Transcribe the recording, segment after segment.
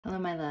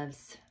Hello, my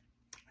loves.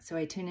 So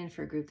I tuned in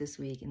for a group this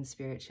week and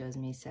Spirit shows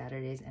me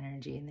Saturday's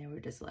energy and they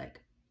were just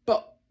like,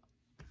 "Bah!"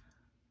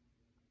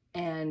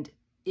 And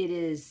it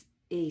is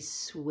a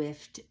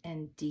swift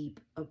and deep,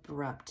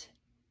 abrupt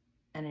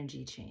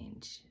energy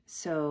change.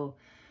 So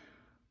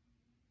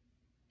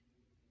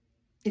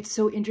it's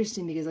so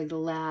interesting because like the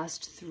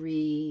last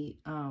three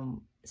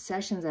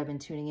sessions I've been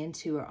tuning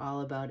into are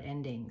all about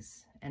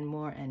endings and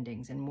more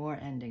endings and more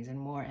endings and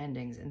more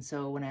endings. And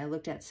so when I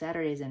looked at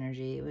Saturday's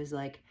energy, it was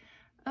like,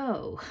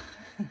 oh,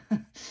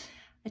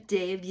 a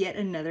day of yet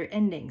another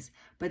endings.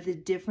 But the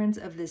difference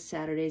of this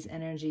Saturday's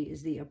energy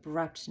is the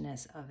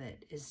abruptness of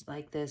it, is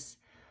like this,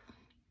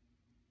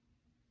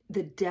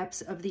 the depths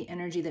of the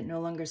energy that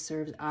no longer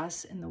serves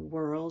us in the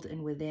world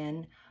and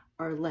within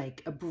are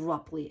like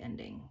abruptly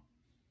ending.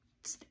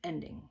 It's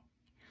ending.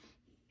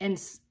 And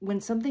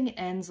when something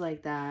ends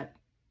like that,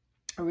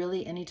 or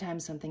really anytime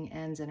something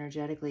ends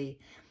energetically,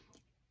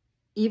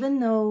 even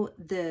though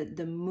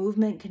the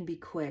movement can be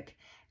quick,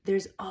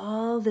 there's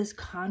all this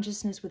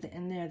consciousness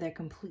within there that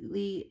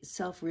completely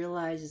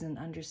self-realizes and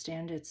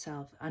understands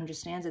itself,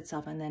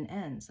 and then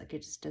ends. Like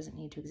it just doesn't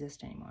need to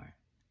exist anymore.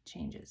 It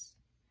changes.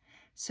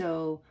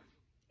 So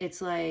it's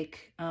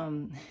like,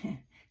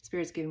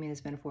 Spirit's giving me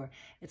this metaphor.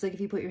 It's like if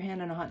you put your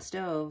hand on a hot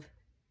stove,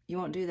 you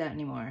won't do that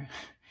anymore.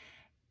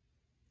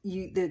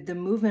 The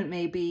movement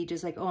may be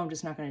just like, oh, I'm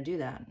just not going to do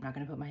that. I'm not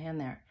going to put my hand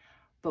there.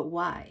 But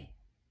why?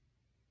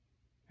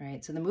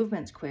 Right? So the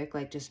movement's quick,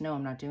 like just no,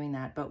 I'm not doing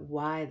that. But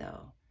why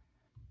though?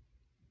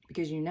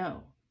 Because you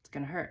know it's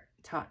going to hurt.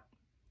 It's hot.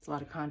 It's a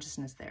lot of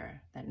consciousness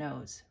there that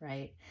knows,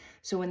 right?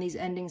 So when these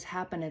endings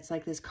happen, it's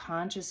like this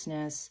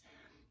consciousness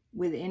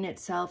within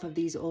itself of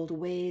these old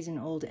ways and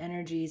old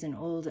energies and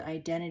old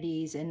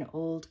identities and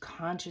old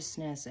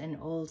consciousness and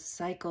old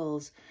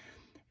cycles,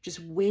 just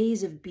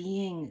ways of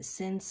being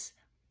since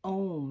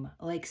Om,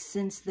 like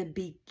since the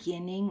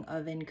beginning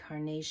of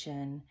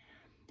incarnation.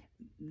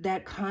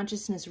 That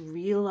consciousness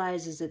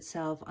realizes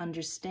itself,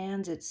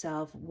 understands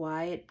itself,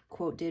 why it,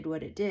 quote, did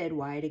what it did,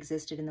 why it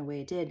existed in the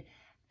way it did,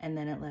 and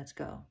then it lets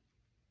go.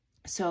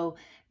 So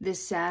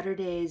this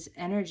Saturday's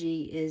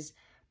energy is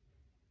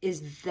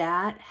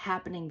that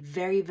happening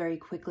very, very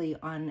quickly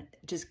on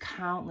just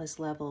countless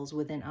levels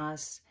within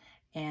us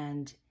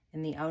and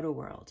in the outer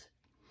world.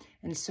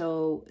 And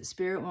so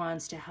Spirit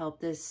wants to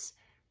help this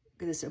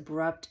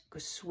abrupt,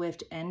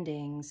 swift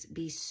endings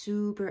be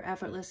super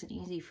effortless and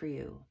easy for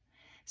you.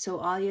 So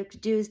all you have to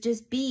do is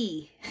just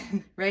be,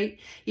 right?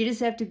 You just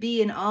have to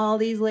be, and all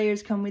these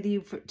layers come with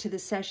you to the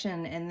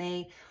session, and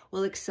they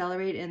will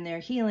accelerate in their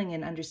healing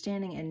and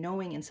understanding and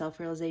knowing and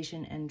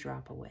self-realization and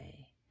drop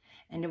away.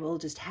 And it will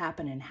just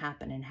happen and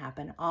happen and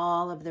happen.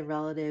 All of the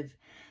relative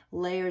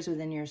layers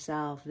within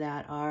yourself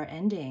that are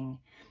ending.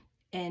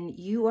 And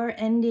you are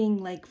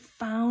ending like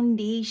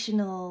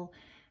foundational,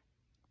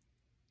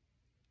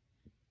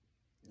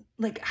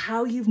 like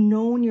how you've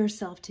known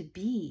yourself to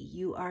be.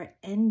 You are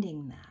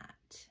ending that.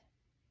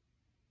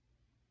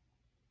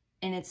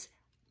 And it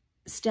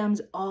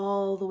stems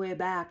all the way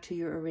back to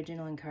your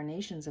original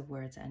incarnations of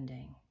where it's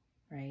ending,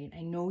 right?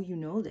 I know you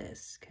know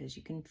this because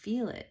you can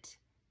feel it,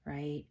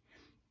 right?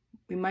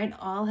 We might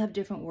all have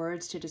different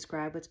words to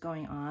describe what's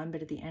going on,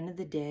 but at the end of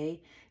the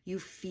day, you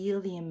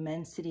feel the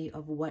immensity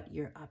of what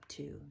you're up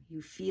to.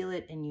 You feel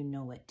it and you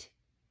know it,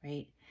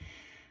 right?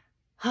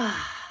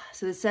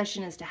 So the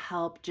session is to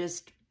help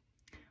just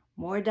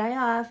more die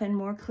off and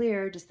more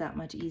clear, just that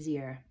much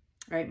easier.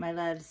 All right, my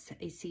loves,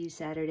 I see you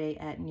Saturday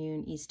at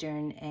noon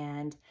Eastern.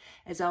 And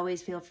as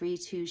always, feel free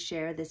to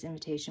share this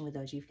invitation with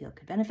those you feel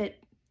could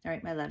benefit. All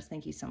right, my loves,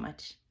 thank you so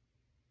much.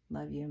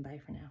 Love you and bye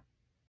for now.